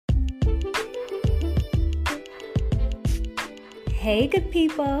Hey, good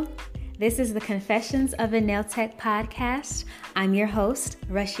people. This is the Confessions of a Nail Tech podcast. I'm your host,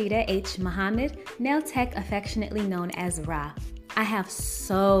 Rashida H. Muhammad, nail tech affectionately known as Ra. I have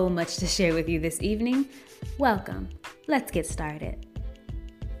so much to share with you this evening. Welcome. Let's get started.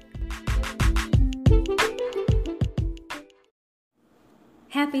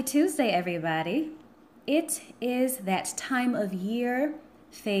 Happy Tuesday, everybody. It is that time of year,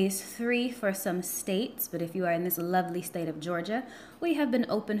 phase 3 for some states, but if you are in this lovely state of Georgia, we have been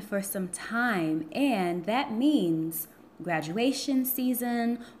open for some time, and that means graduation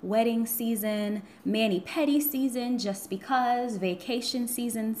season, wedding season, mani-pedi season, just because, vacation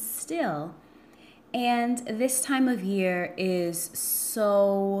season still. And this time of year is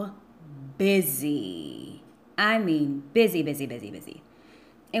so busy. I mean, busy.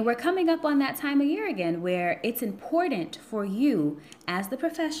 And we're coming up on that time of year again where it's important for you as the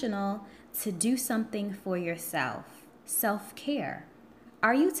professional to do something for yourself. Self-care.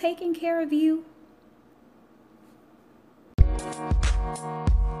 Are you taking care of you?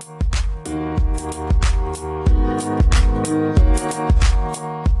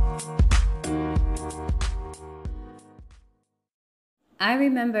 I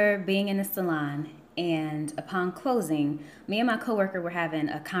remember being in a salon, and upon closing, me and my coworker were having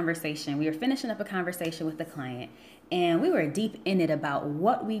a conversation. We were finishing up a conversation with the client, and we were deep in it about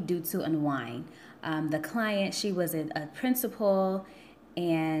what we do to unwind. The client, she was a principal,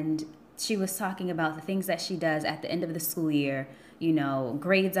 and she was talking about the things that she does at the end of the school year. You know,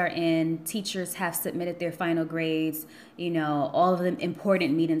 grades are in, teachers have submitted their final grades, all of the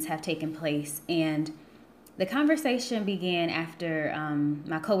important meetings have taken place, and the conversation began after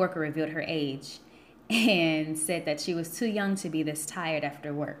my coworker revealed her age and said that she was too young to be this tired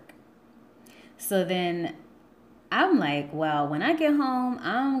after work. So then I'm like, well, when I get home,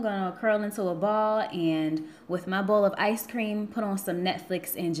 I'm going to curl into a ball and with my bowl of ice cream, put on some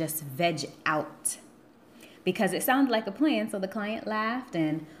Netflix and just veg out. Because it sounded like a plan, so the client laughed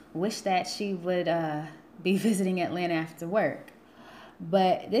and wished that she would be visiting Atlanta after work.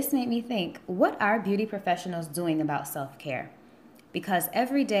 But this made me think, what are beauty professionals doing about self-care? Because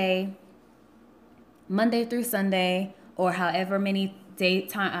every day, Monday through Sunday, or however many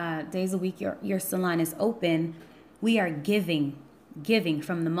days a week your salon is open, we are giving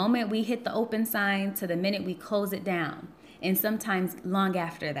from the moment we hit the open sign to the minute we close it down, and sometimes long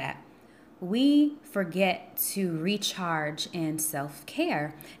after that. We forget to recharge and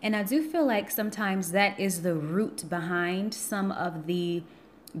self-care. And I do feel like sometimes that is the root behind some of the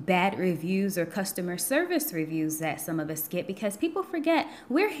bad reviews or customer service reviews that some of us get, because people forget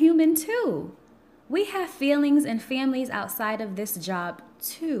we're human too. We have feelings and families outside of this job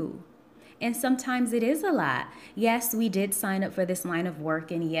too. And sometimes it is a lot. Yes, we did sign up for this line of work,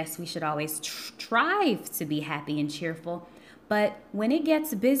 and yes, we should always strive to be happy and cheerful. But when it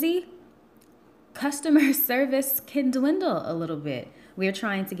gets busy, customer service can dwindle a little bit. We're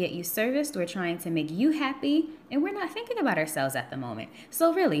trying to get you serviced, we're trying to make you happy, and we're not thinking about ourselves at the moment.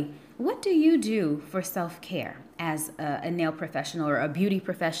 So really, what do you do for self-care as a nail professional or a beauty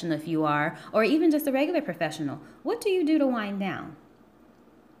professional if you are, or even just a regular professional? What do you do to wind down?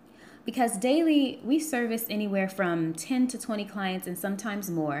 Because daily, we service anywhere from 10 to 20 clients and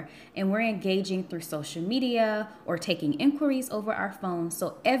sometimes more, and we're engaging through social media or taking inquiries over our phone.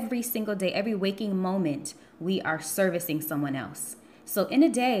 So every single day, every waking moment, we are servicing someone else. So in a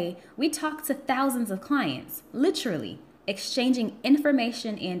day, we talk to thousands of clients, literally, exchanging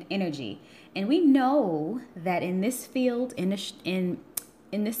information and energy. And we know that in this field, in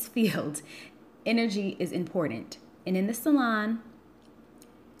this field, energy is important. And in the salon,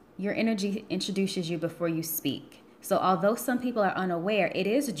 your energy introduces you before you speak. So although some people are unaware, it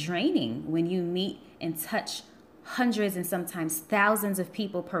is draining when you meet and touch hundreds and sometimes thousands of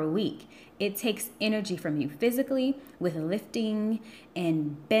people per week. It takes energy from you physically with lifting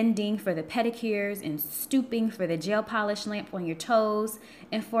and bending for the pedicures and stooping for the gel polish lamp on your toes.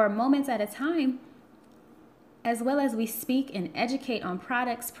 And for moments at a time, as well as we speak and educate on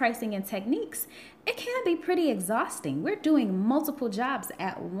products, pricing, and techniques, it can be pretty exhausting. We're doing multiple jobs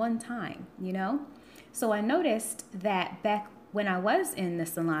at one time, So I noticed that back when I was in the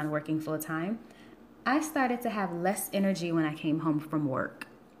salon working full time, I started to have less energy when I came home from work.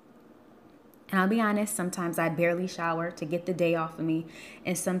 And I'll be honest, sometimes I'd barely shower to get the day off of me.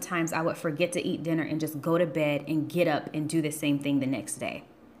 And sometimes I would forget to eat dinner and just go to bed and get up and do the same thing the next day.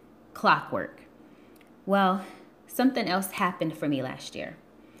 Clockwork. Well, something else happened for me last year.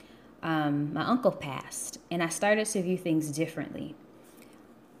 My uncle passed, and I started to view things differently.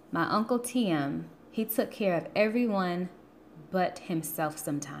 My uncle TM, he took care of everyone but himself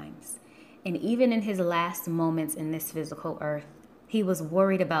sometimes. And even in his last moments in this physical earth, He was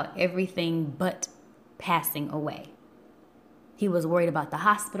worried about everything but passing away. He was worried about the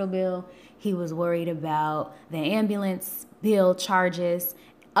hospital bill. He was worried about the ambulance bill charges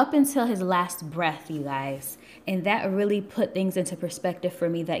up until his last breath, you guys. And that really put things into perspective for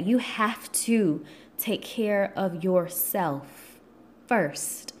me, that you have to take care of yourself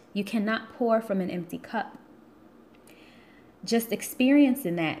first. You cannot pour from an empty cup. Just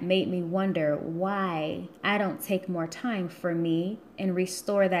experiencing that made me wonder why I don't take more time for me and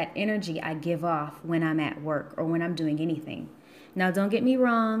restore that energy I give off when I'm at work or when I'm doing anything. Now, don't get me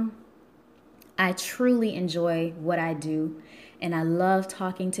wrong. I truly enjoy what I do, and I love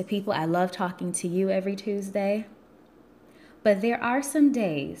talking to people. I love talking to you every Tuesday. But there are some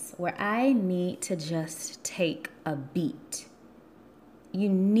days where I need to just take a beat. You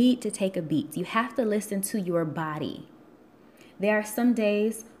need to take a beat. You have to listen to your body. There are some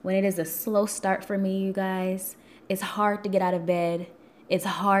days when it is a slow start for me, you guys. It's hard to get out of bed. It's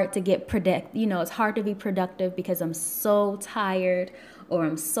hard to it's hard to be productive because I'm so tired or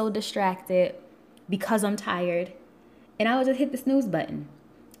I'm so distracted because I'm tired. And I would just hit the snooze button.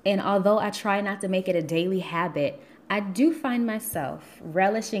 And although I try not to make it a daily habit, I do find myself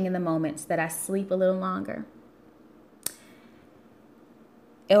relishing in the moments that I sleep a little longer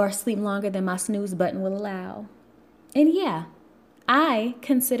or sleep longer than my snooze button will allow. And yeah, I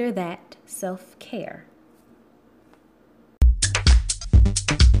consider that self-care.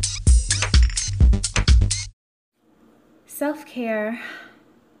 Self-care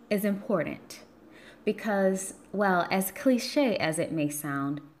is important because, well, as cliche as it may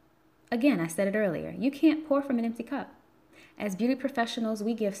sound, again, I said it earlier, you can't pour from an empty cup. As beauty professionals,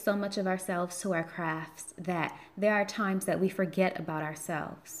 we give so much of ourselves to our crafts that there are times that we forget about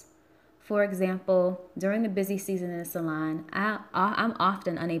ourselves. For example, during the busy season in the salon, I'm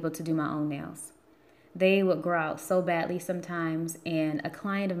often unable to do my own nails. They would grow out so badly sometimes, and a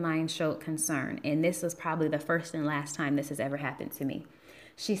client of mine showed concern, and this was probably the first and last time this has ever happened to me.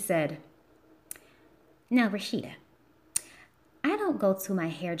 She said, "Now, Rashida, I don't go to my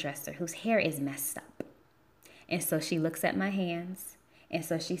hairdresser whose hair is messed up." And so she looks at my hands, and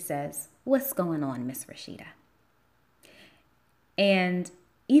so she says, "What's going on, Miss Rashida?" And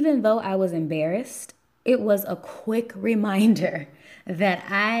even though I was embarrassed, it was a quick reminder that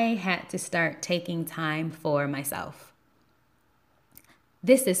I had to start taking time for myself.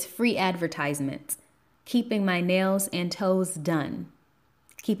 This is free advertisement. Keeping my nails and toes done.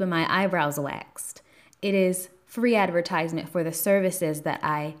 Keeping my eyebrows waxed. It is free advertisement for the services that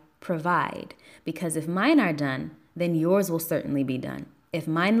I provide. Because if mine are done, then yours will certainly be done. If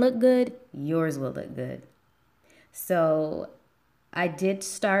mine look good, yours will look good. So I did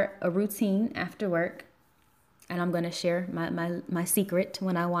start a routine after work. And I'm going to share my secret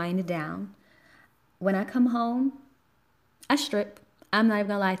when I wind down. When I come home, I strip. I'm not even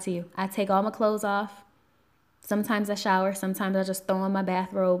going to lie to you. I take all my clothes off. Sometimes I shower. Sometimes I just throw on my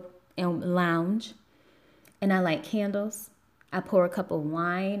bathrobe and lounge. And I light candles. I pour a cup of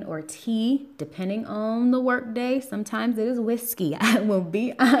wine or tea, depending on the work day. Sometimes it is whiskey. I will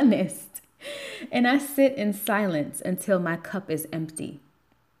be honest. And I sit in silence until my cup is empty.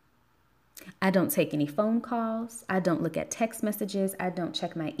 I don't take any phone calls. I don't look at text messages. I don't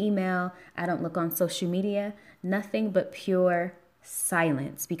check my email. I don't look on social media. Nothing but pure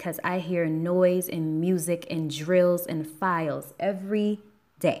silence, because I hear noise and music and drills and files every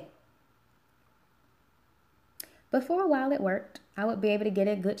day. But for a while it worked. I would be able to get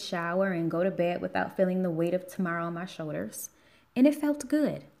a good shower and go to bed without feeling the weight of tomorrow on my shoulders. And it felt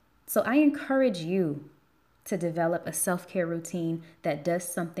good. So I encourage you to develop a self-care routine that does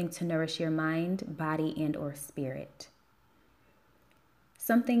something to nourish your mind, body, and or spirit.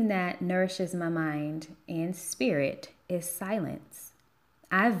 Something that nourishes my mind and spirit is silence.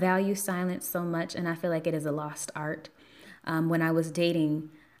 I value silence so much, and I feel like it is a lost art. When I was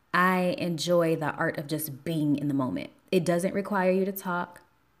dating, I enjoy the art of just being in the moment. It doesn't require you to talk.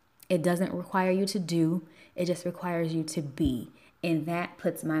 It doesn't require you to do. It just requires you to be. And that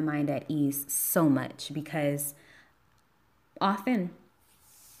puts my mind at ease so much, because often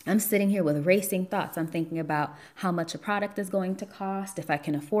I'm sitting here with racing thoughts. I'm thinking about how much a product is going to cost, if I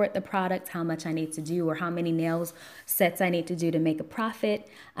can afford the product, how much I need to do, or how many nails sets I need to do to make a profit.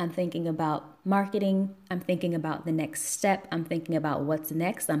 I'm thinking about marketing. I'm thinking about the next step. I'm thinking about what's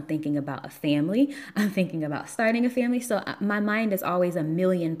next. I'm thinking about a family. I'm thinking about starting a family. So my mind is always a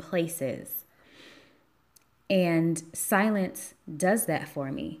million places. And silence does that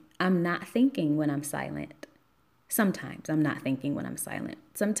for me. I'm not thinking when I'm silent. Sometimes I'm not thinking when I'm silent.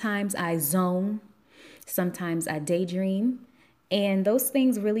 Sometimes I zone. Sometimes I daydream. And those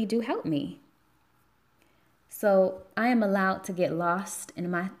things really do help me. So I am allowed to get lost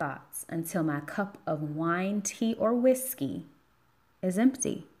in my thoughts until my cup of wine, tea, or whiskey is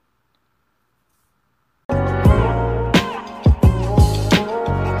empty.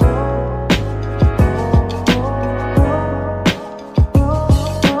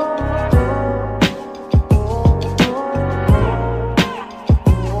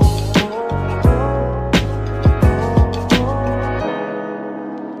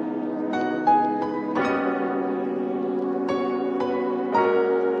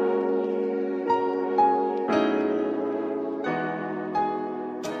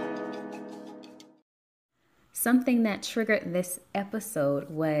 Something that triggered this episode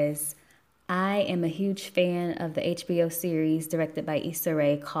was I am a huge fan of the HBO series directed by Issa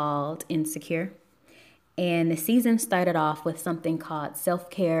Rae called Insecure. And the season started off with something called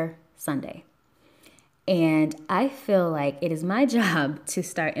Self-Care Sunday. And I feel like it is my job to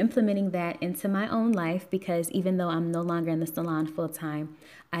start implementing that into my own life, because even though I'm no longer in the salon full time,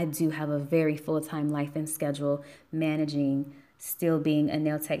 I do have a very full-time life and schedule managing, still being a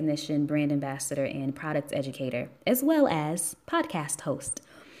nail technician, brand ambassador, and product educator, as well as podcast host.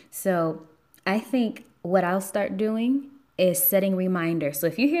 So I think what I'll start doing is setting reminders. So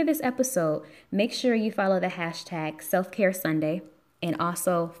if you hear this episode, make sure you follow the hashtag Self-Care Sunday, and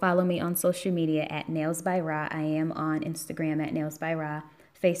also follow me on social media at Nails by Ra. I am on Instagram at Nails by Ra,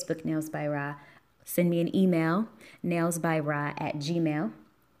 Facebook Nails by Ra. Send me an email, nailsbyra@gmail.com.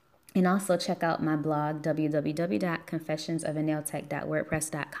 And also check out my blog,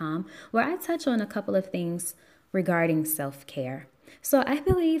 www.confessionsoфanailtech.wordpress.com, where I touch on a couple of things regarding self-care. So I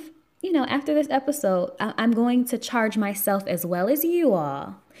believe, after this episode, I'm going to charge myself as well as you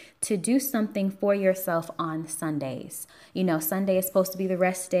all to do something for yourself on Sundays. Sunday is supposed to be the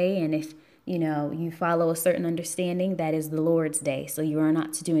rest day, and if, you follow a certain understanding, that is the Lord's day, so you are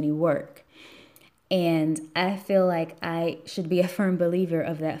not to do any work. And I feel like I should be a firm believer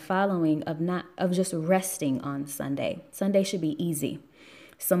of that following, of just resting on Sunday. Sunday should be easy.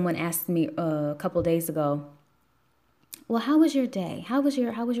 Someone asked me a couple days ago, well, how was your day? How was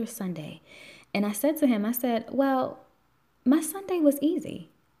your Sunday? And I said to him, well, my Sunday was easy.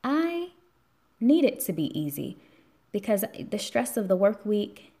 I need it to be easy because the stress of the work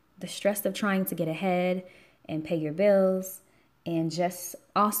week, the stress of trying to get ahead and pay your bills, and just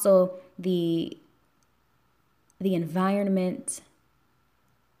also the environment,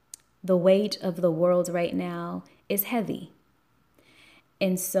 the weight of the world right now is heavy.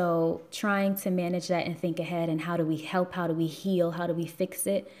 And so trying to manage that and think ahead, and how do we help, how do we heal, how do we fix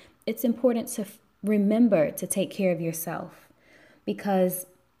it? It's important to remember to take care of yourself, because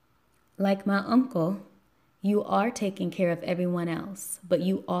like my uncle, you are taking care of everyone else, but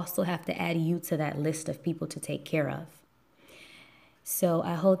you also have to add you to that list of people to take care of. So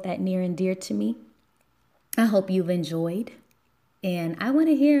I hold that near and dear to me. I hope you've enjoyed, and I want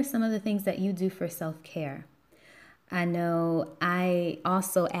to hear some of the things that you do for self-care. I know I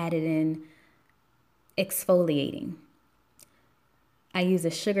also added in exfoliating. I use a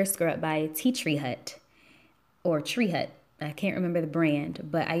sugar scrub by Tea Tree Hut or Tree Hut. I can't remember the brand,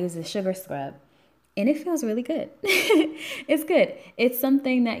 but I use a sugar scrub, and it feels really good. It's good. It's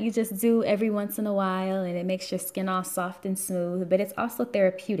something that you just do every once in a while, and it makes your skin all soft and smooth, but it's also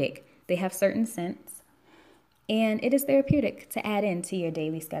therapeutic. They have certain scents. And it is therapeutic to add into your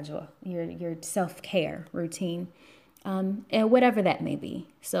daily schedule, your self-care routine, and whatever that may be.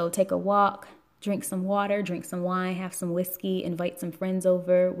 So take a walk, drink some water, drink some wine, have some whiskey, invite some friends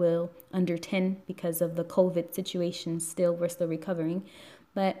over. We're under 10 because of the COVID situation. We're still recovering.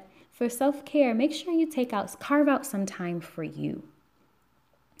 But for self-care, make sure you carve out some time for you.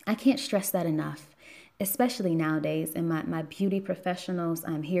 I can't stress that enough. Especially nowadays, and my beauty professionals,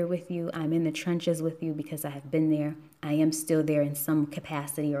 I'm here with you. I'm in the trenches with you because I have been there. I am still there in some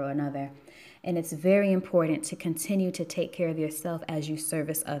capacity or another. And it's very important to continue to take care of yourself as you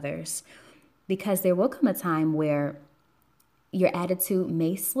service others, because there will come a time where your attitude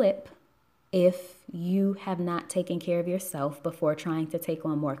may slip if you have not taken care of yourself before trying to take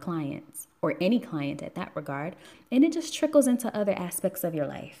on more clients, or any client at that regard. And it just trickles into other aspects of your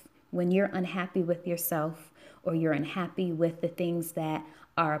life. When you're unhappy with yourself, or you're unhappy with the things that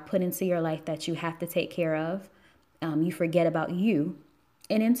are put into your life that you have to take care of, you forget about you.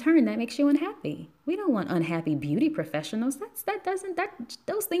 And in turn, that makes you unhappy. We don't want unhappy beauty professionals.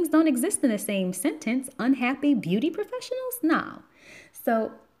 Those things don't exist in the same sentence. Unhappy beauty professionals? No.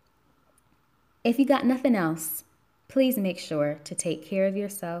 So if you got nothing else, please make sure to take care of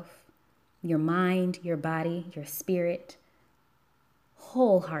yourself, your mind, your body, your spirit,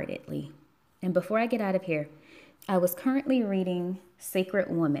 wholeheartedly. And before I get out of here, I was currently reading Sacred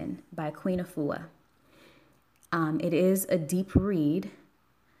Woman by Queen Afua. It is a deep read,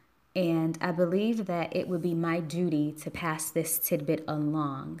 and I believe that it would be my duty to pass this tidbit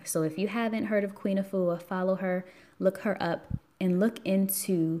along. So if you haven't heard of Queen Afua, follow her, look her up, and look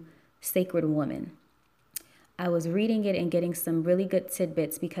into Sacred Woman. I was reading it and getting some really good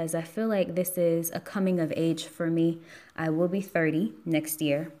tidbits because I feel like this is a coming of age for me. I will be 30 next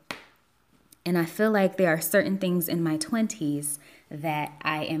year. And I feel like there are certain things in my 20s that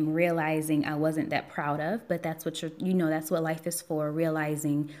I am realizing I wasn't that proud of, but that's what that's what life is for,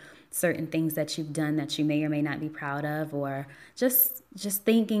 realizing certain things that you've done that you may or may not be proud of, or just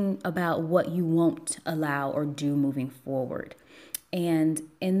thinking about what you won't allow or do moving forward. And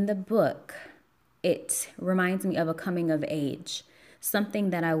in the book, it reminds me of a coming of age, something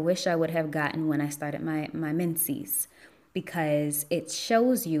that I wish I would have gotten when I started my menses, because it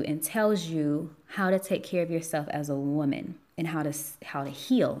shows you and tells you how to take care of yourself as a woman and how to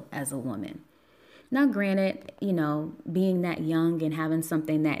heal as a woman. Now, granted, being that young and having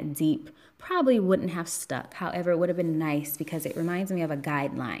something that deep probably wouldn't have stuck. However, it would have been nice because it reminds me of a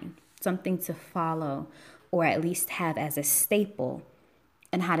guideline, something to follow or at least have as a staple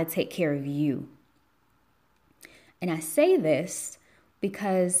and how to take care of you. And I say this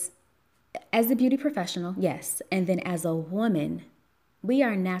because as a beauty professional, yes, and then as a woman, we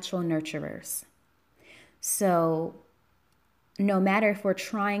are natural nurturers. So no matter if we're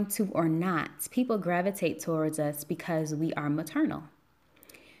trying to or not, people gravitate towards us because we are maternal.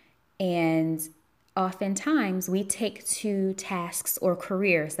 And oftentimes we take to tasks or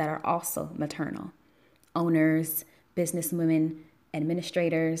careers that are also maternal. Owners, businesswomen,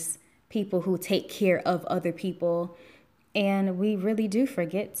 administrators, people who take care of other people. And we really do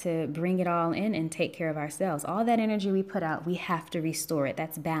forget to bring it all in and take care of ourselves. All that energy we put out, we have to restore it.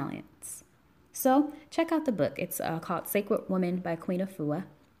 That's balance. So check out the book. It's called Sacred Woman by Queen Afua.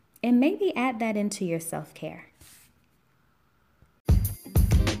 And maybe add that into your self-care.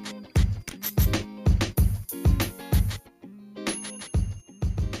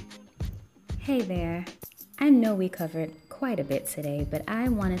 Hey there. I know we covered quite a bit today, but I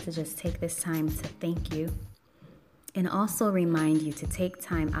wanted to just take this time to thank you and also remind you to take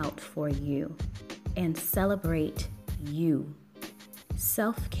time out for you and celebrate you.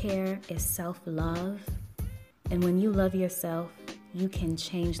 Self-care is self-love, and when you love yourself, you can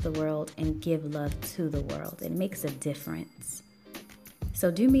change the world and give love to the world. It makes a difference.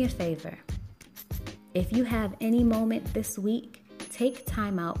 So do me a favor. If you have any moment this week, take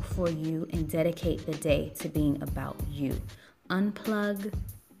time out for you and dedicate the day to being about you. Unplug,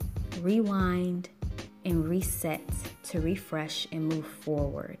 rewind, and reset to refresh and move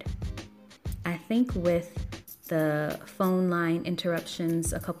forward. I think with the phone line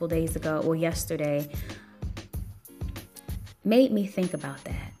interruptions a couple days ago or yesterday made me think about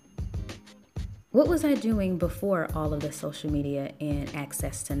that. What was I doing before all of the social media and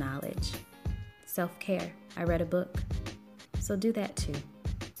access to knowledge? Self-care. I read a book. So do that too.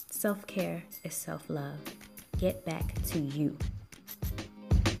 Self-care is self-love. Get back to you.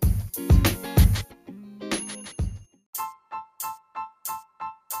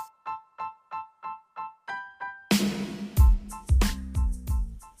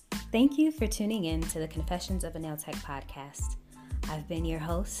 Thank you for tuning in to the Confessions of a Nail Tech podcast. I've been your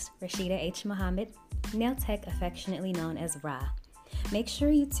host, Rashida H. Muhammad, Nail Tech affectionately known as Ra. Make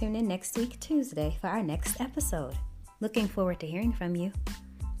sure you tune in next week, Tuesday, for our next episode. Looking forward to hearing from you.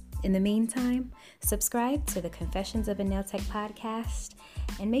 In the meantime, subscribe to the Confessions of a Nail Tech podcast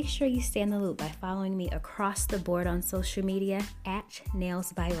and make sure you stay in the loop by following me across the board on social media at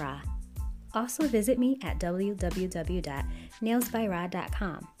Nails by Ra. Also visit me at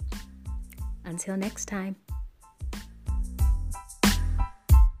www.nailsbyra.com. Until next time.